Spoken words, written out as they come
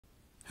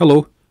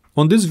Hello,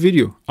 on this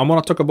video I'm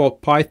going to talk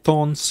about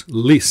Python's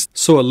list.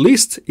 So a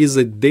list is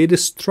a data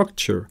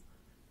structure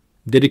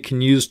that you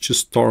can use to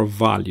store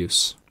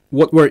values.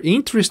 What we're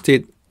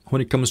interested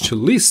when it comes to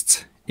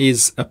lists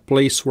is a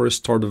place where you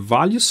store the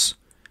values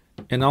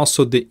and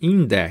also the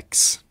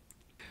index.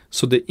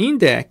 So the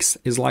index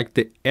is like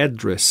the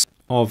address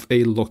of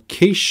a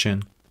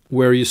location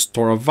where you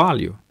store a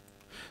value.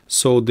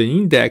 So the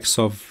index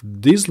of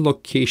this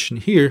location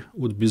here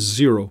would be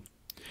 0.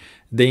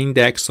 The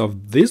index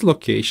of this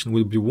location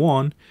will be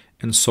 1,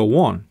 and so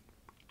on.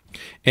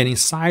 And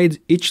inside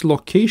each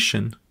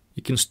location,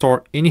 you can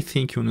store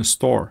anything you want to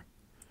store,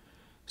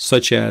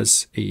 such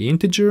as an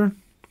integer,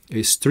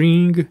 a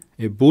string,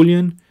 a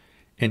boolean,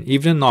 and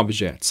even an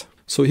object.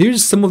 So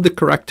here's some of the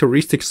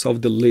characteristics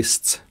of the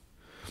list.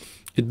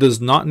 It does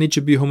not need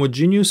to be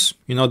homogeneous.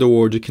 In other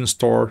words, you can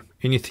store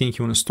anything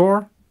you want to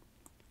store.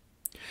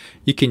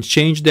 You can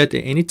change that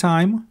at any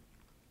time.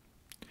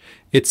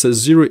 It's a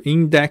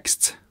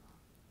zero-indexed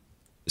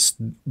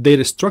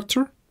data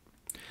structure,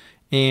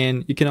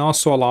 and you can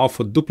also allow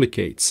for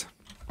duplicates.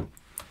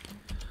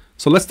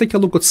 So let's take a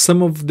look at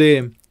some of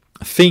the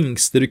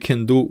things that you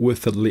can do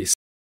with a list.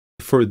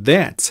 For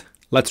that,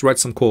 let's write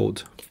some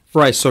code.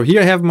 Right, so here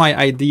I have my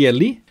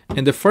IDLE,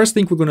 and the first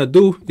thing we're going to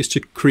do is to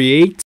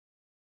create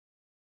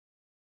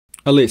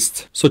a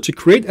list. So to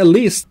create a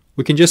list,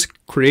 we can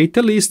just create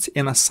a list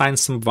and assign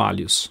some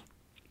values.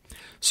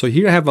 So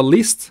here I have a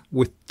list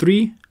with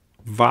 3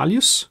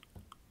 values,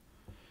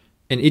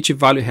 and each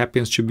value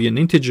happens to be an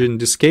integer in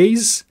this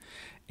case,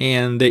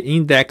 and the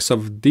index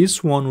of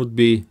this one would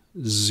be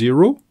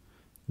 0,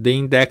 the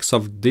index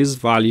of this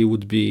value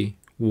would be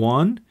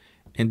 1,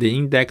 and the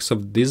index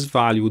of this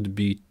value would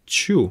be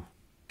 2.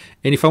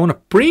 And if I want to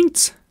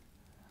print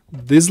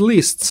this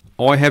list,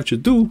 all I have to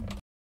do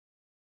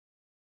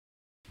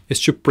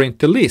is to print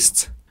the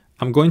list.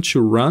 I'm going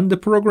to run the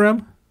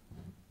program,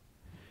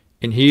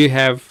 and here you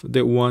have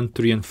the 1,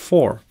 3, and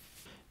 4.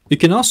 You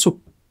can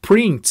also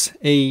print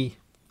a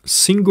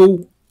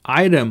single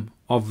item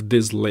of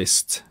this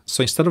list.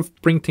 So instead of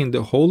printing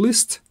the whole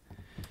list,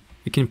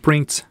 you can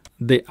print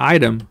the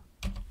item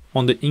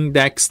on the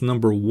index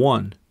number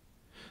 1.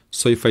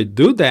 So if I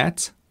do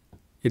that,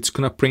 it's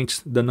going to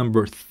print the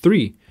number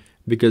 3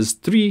 because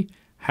 3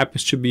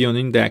 happens to be on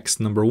index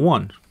number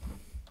 1.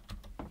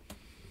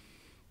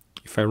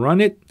 If I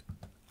run it,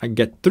 I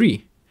get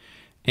 3.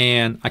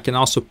 And I can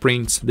also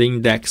print the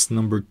index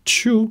number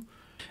 2,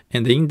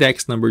 and the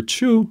index number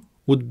 2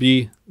 would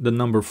be the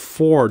number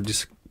 4 in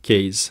this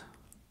case.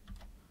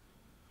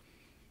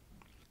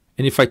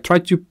 And if I try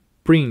to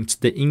print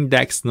the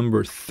index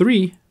number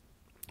 3,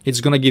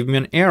 it's going to give me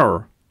an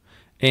error.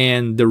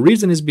 And the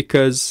reason is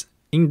because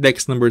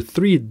index number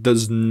 3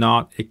 does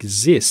not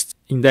exist.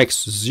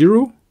 Index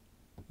 0,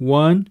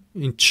 1,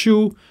 and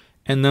 2,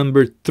 and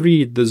number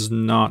 3 does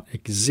not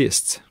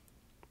exist.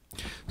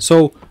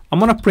 So I'm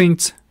going to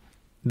print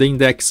the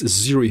index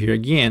 0 here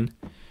again,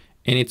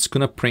 and it's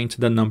going to print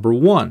the number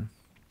 1.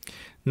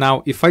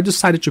 Now, if I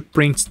decided to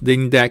print the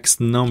index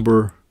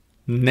number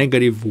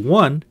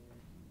 -1,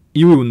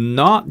 you will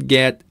not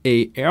get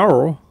an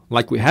error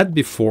like we had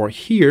before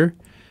here.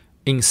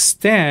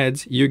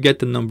 Instead, you get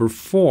the number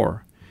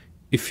 4.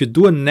 If you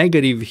do a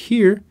negative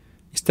here,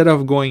 instead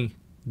of going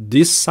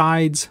this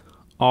side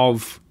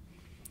of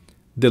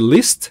the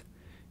list,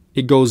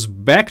 it goes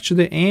back to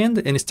the end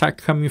and start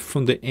coming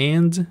from the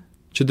end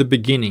to the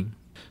beginning.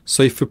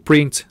 So if you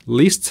print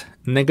list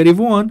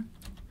 -1,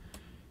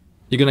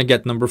 you're going to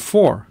get number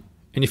 4.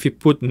 And if you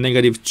put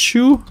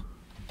 -2,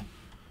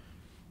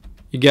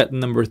 you get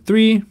number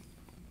 3.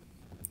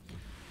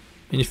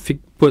 And if you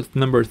put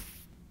number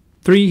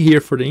 3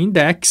 here for the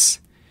index,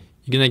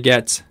 you're going to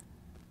get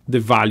the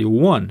value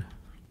 1.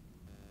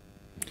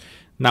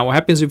 Now what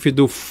happens if you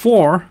do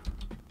 4?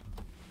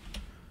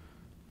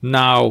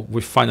 Now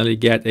we finally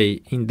get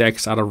a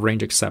index out of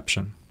range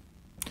exception.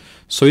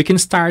 So you can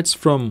start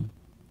from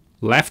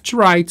left to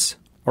right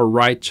or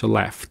right to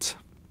left.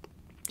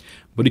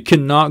 But you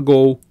cannot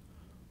go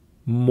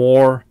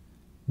more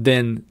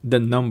than the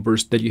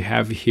numbers that you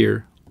have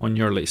here on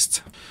your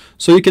list.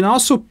 So you can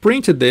also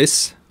print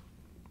this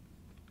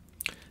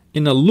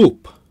in a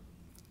loop.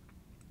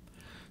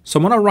 So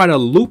I'm going to write a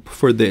loop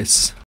for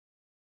this.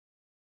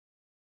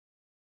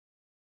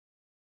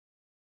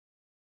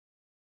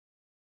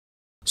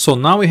 So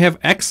now we have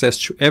access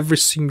to every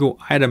single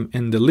item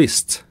in the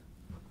list.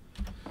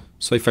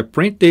 So if I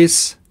print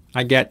this,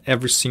 I get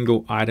every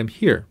single item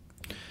here.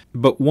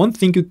 But one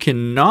thing you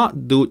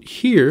cannot do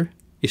here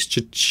is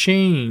to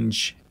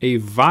change a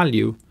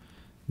value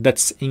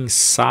that's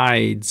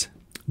inside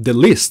the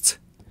list.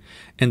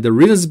 And the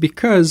reason is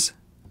because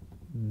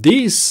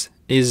this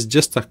is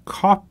just a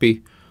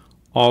copy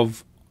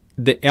of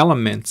the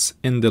elements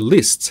in the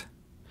list.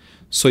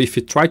 So if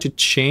you try to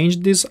change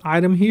this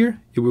item here,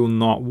 it will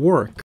not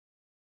work.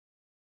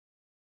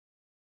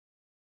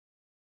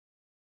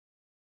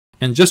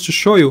 And just to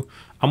show you,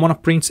 I'm going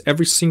to print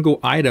every single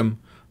item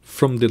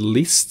from the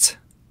list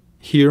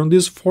here on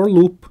this for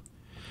loop.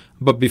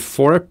 But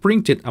before I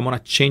print it, I'm going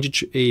to change it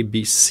to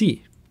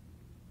ABC.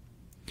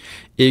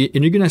 And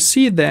you're gonna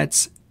see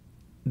that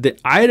the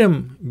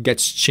item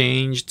gets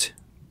changed,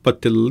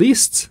 but the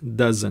list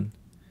doesn't.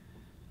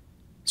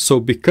 So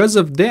because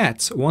of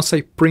that, once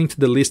I print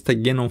the list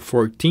again on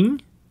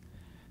 14,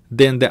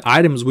 then the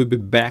items will be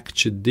back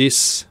to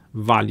these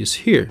values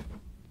here.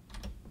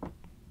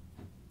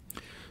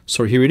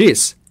 So here it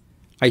is.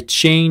 I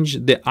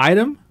changed the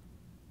item,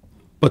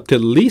 but the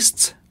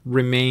list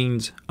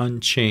remained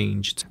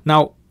unchanged.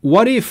 Now,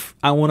 what if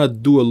I want to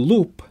do a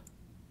loop,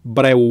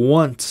 but I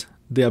want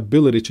the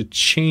ability to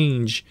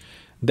change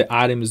the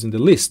items in the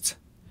list?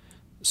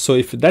 So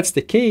if that's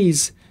the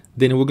case,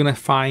 then we're going to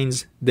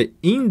find the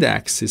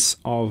indexes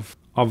of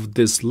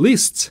this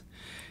list,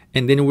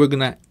 and then we're going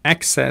to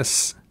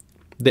access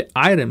the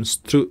items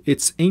through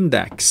its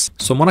index.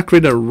 So I'm going to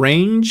create a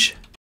range.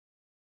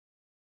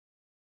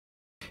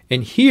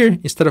 And here,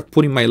 instead of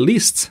putting my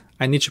list,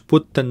 I need to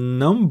put the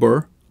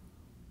number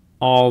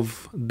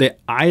of the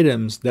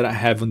items that I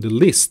have on the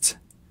list.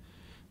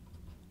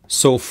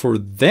 So for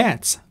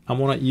that, I'm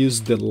going to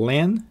use the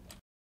len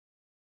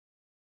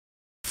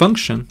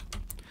function.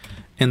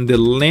 And the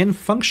len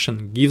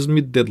function gives me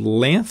the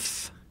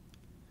length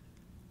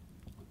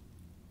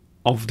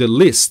of the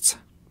list.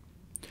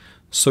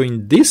 So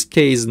in this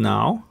case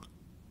now,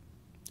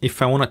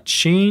 if I want to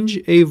change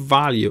a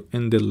value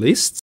in the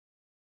list,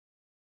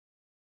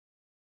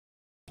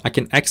 I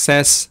can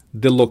access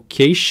the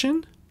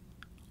location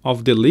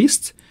of the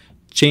list,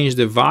 change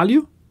the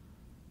value,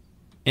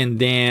 and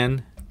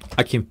then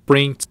I can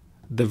print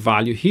the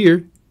value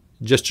here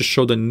just to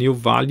show the new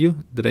value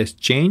that I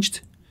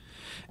changed.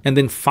 And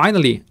then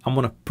finally, I'm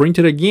going to print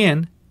it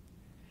again.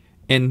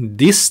 And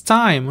this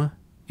time,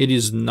 it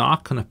is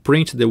not going to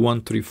print the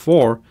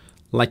 134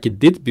 like it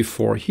did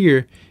before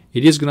here.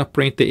 It is going to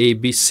print the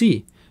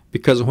ABC,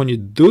 because when you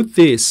do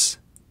this,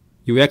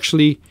 you're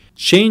actually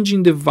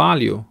changing the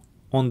value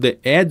on the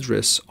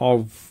address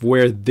of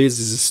where this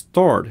is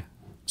stored.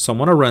 So I'm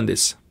going to run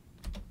this.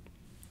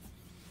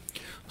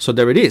 So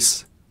there it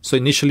is. So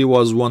initially it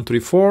was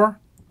 134,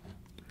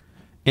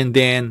 and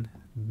then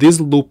this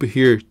loop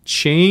here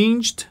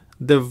changed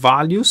the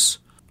values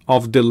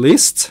of the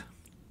list,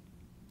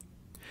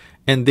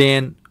 and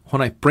then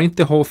when I print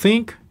the whole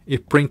thing,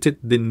 it printed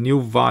the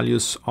new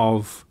values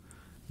of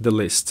the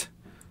list.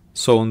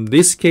 So in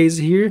this case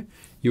here,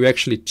 you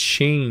actually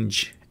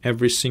change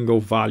every single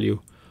value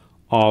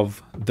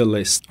of the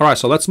list. All right,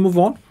 so let's move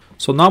on.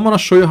 So now I'm going to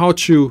show you how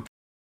to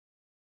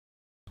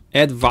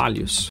add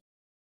values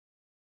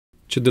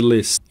to the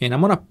list, and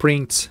I'm going to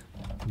print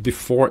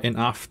before and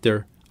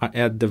after I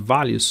add the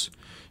values,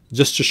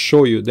 just to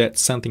show you that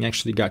something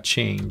actually got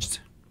changed.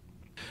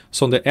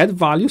 So on the add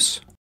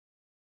values,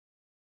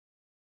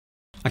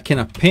 I can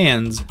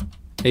append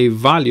a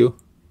value,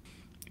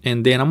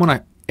 and then I'm going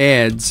to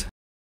add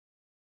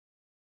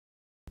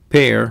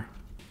pair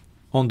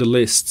on the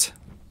list.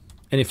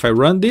 And if I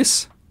run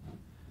this,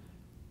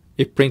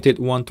 it printed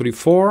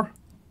 134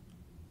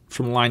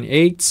 from line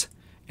 8,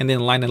 and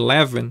then line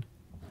 11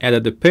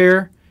 added the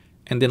pair,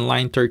 and then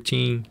line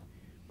 13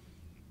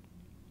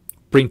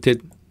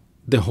 printed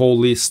the whole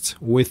list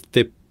with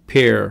the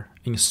pair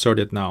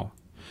inserted now.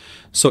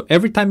 So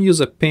every time you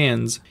use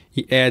append,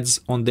 it adds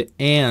on the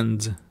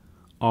end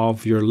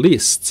of your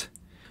list.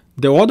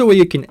 The other way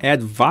you can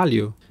add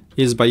value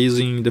is by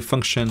using the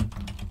function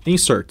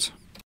insert.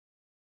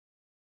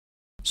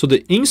 So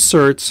the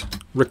insert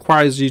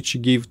requires you to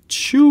give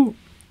two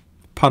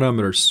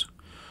parameters.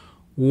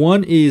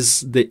 One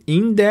is the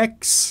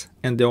index,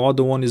 and the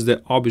other one is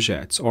the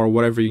object, or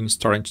whatever you're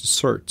starting to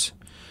insert.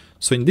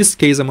 So in this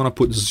case, I'm going to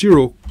put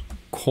 0,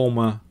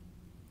 comma,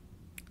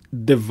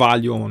 the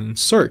value on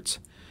insert.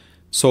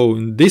 So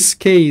in this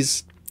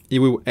case, it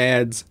will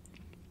add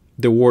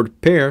the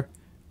word pair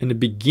in the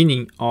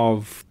beginning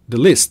of the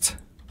list.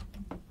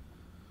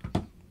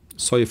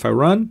 So if I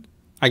run,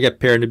 I get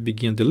pair in the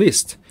beginning of the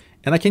list.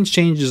 And I can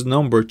change this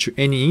number to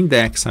any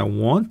index I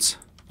want.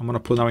 I'm going to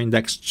put now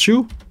index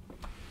 2,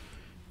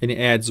 and it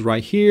adds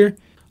right here.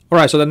 All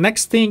right, so the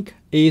next thing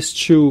is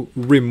to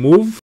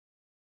remove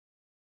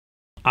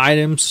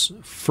items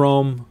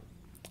from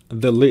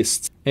the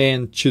list.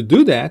 And to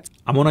do that,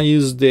 I'm going to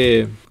use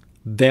the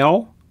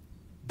del.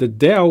 The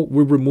del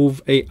will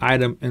remove a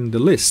item in the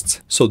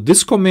list. So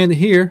this command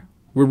here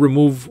will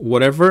remove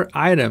whatever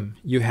item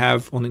you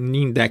have on an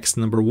index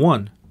number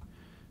 1.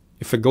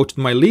 If I go to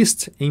my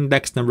list,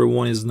 index number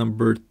 1 is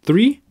number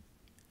 3.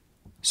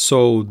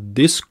 So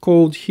this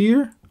code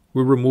here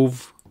will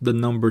remove the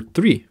number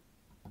 3.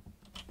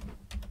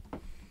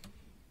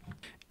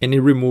 And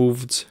it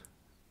removed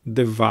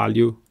the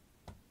value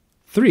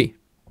 3.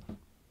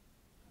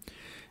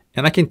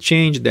 And I can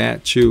change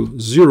that to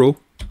 0,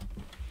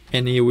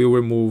 and it will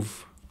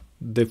remove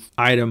the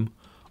item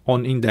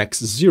on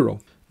index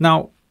 0.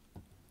 Now,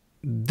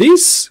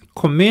 this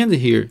command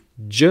here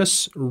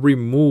just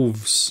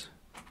removes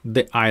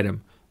the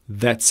item.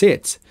 That's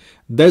it.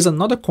 There's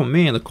another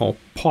command called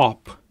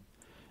pop,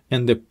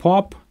 and the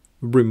pop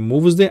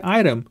removes the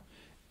item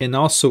and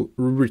also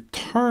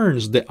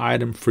returns the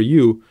item for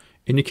you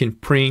and you can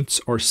print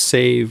or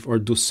save or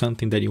do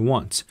something that you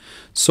want.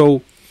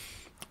 So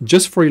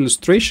just for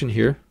illustration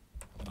here,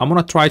 I'm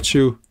gonna try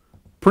to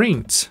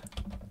print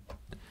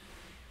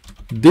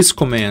this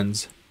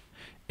command,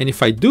 and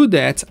if I do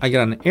that, I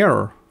get an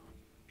error.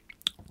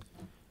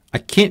 I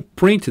can't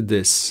print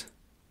this.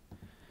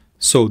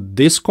 So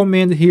this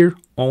command here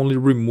only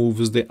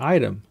removes the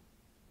item.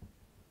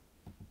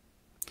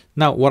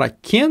 Now what I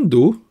can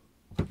do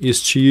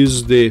is to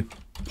use the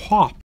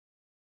pop.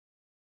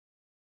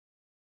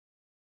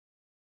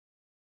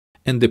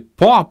 And the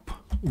pop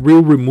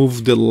will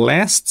remove the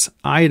last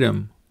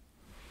item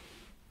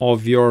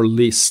of your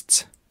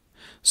list.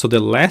 So the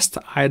last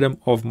item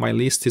of my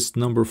list is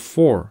number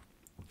 4.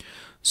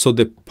 So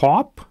the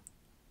pop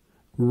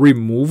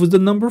removes the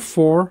number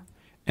 4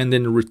 and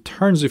then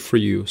returns it for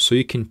you, so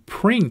you can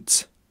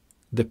print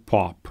the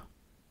pop.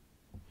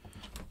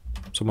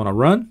 So I'm gonna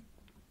run,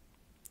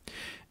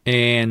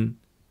 and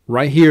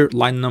right here,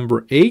 line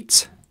number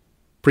 8,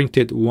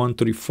 printed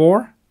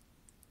 134.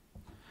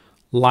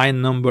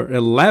 Line number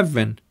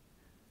 11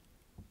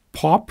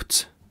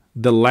 popped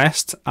the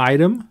last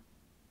item,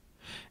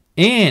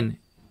 and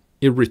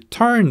it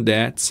returned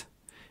that.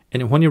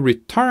 And when it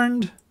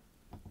returned,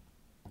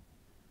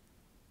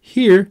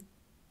 here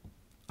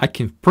I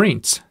can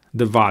print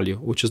the value,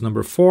 which is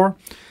number 4,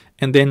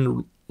 and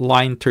then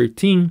line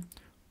 13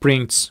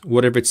 prints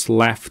whatever it's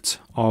left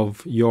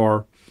of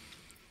your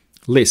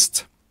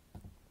list.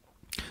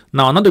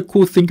 Now another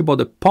cool thing about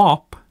the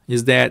pop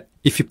is that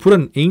if you put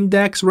an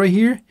index right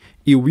here,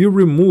 it will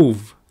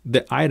remove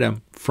the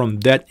item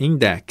from that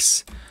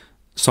index.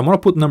 So I'm gonna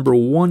put number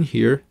 1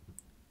 here,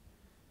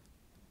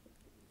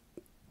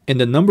 and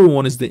the number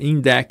 1 is the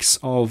index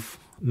of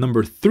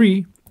number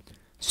 3.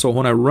 So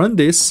when I run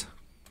this,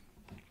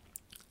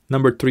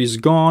 number 3 is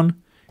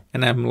gone,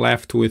 and I'm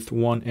left with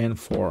 1 and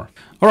 4.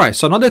 All right,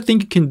 so another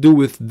thing you can do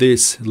with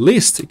this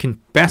list, you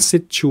can pass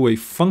it to a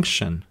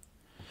function.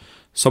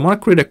 So I'm gonna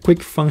create a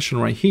quick function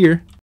right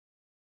here,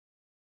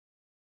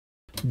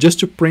 just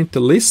to print the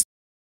list.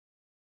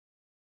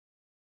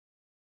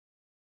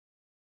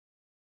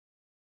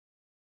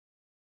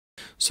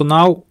 So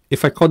now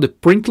if I call the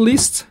print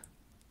list,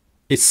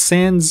 it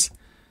sends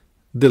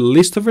the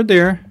list over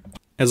there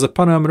as a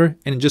parameter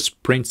and it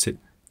just prints it.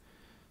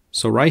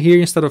 So right here,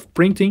 instead of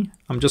printing,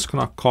 I'm just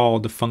gonna call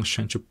the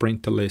function to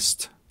print the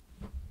list.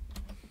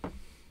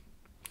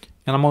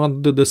 And I'm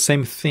gonna do the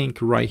same thing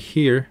right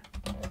here.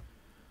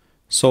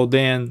 So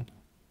then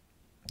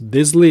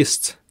this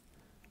list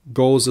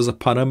goes as a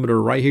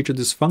parameter right here to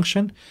this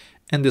function,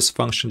 and this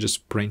function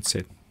just prints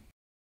it.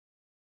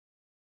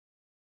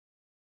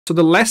 So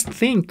the last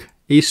thing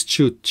is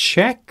to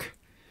check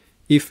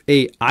if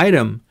a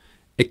item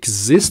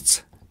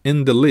exists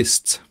in the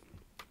list.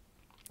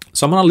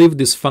 So I'm gonna leave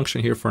this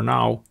function here for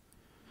now,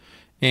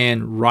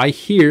 and right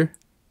here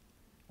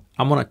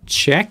I'm gonna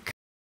check.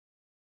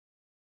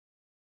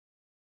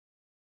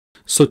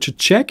 So to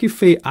check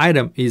if a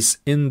item is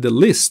in the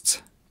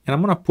list, and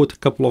I'm gonna put a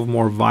couple of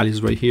more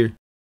values right here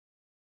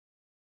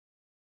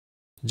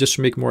just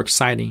to make it more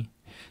exciting.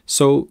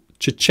 So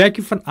to check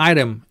if an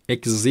item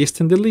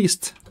exists in the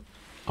list,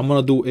 I'm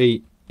gonna do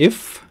a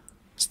if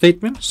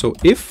statement. So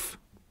if,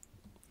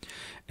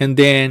 and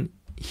then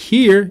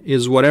here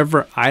is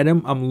whatever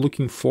item I'm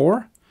looking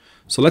for.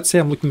 So let's say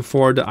I'm looking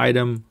for the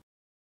item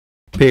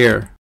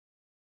pear,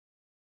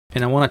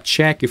 and I want to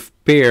check if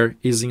pear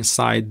is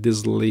inside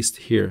this list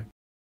here.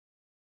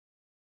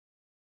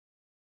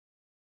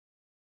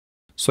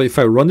 So if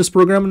I run this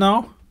program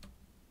now,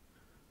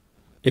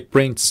 it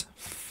prints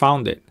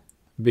found it,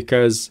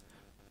 because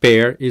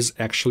pear is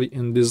actually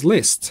in this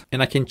list.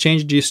 And I can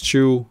change this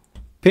to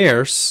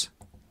pears,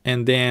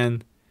 and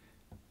then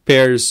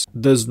pears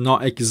does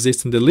not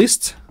exist in the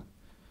list,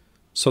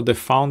 so the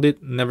found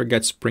it never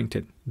gets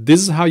printed.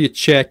 This is how you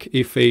check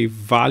if a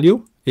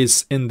value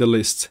is in the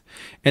list.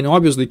 And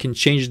obviously you can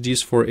change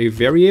this for a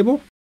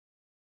variable,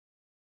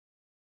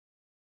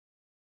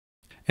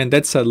 and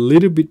that's a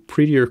little bit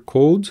prettier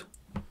code,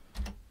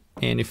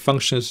 and it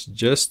functions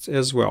just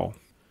as well.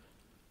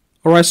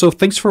 Alright, so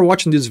thanks for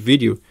watching this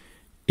video.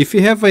 If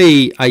you have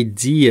an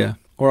idea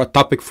or a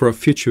topic for a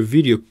future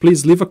video,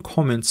 please leave a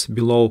comment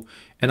below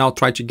and I'll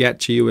try to get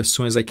to you as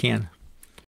soon as I can.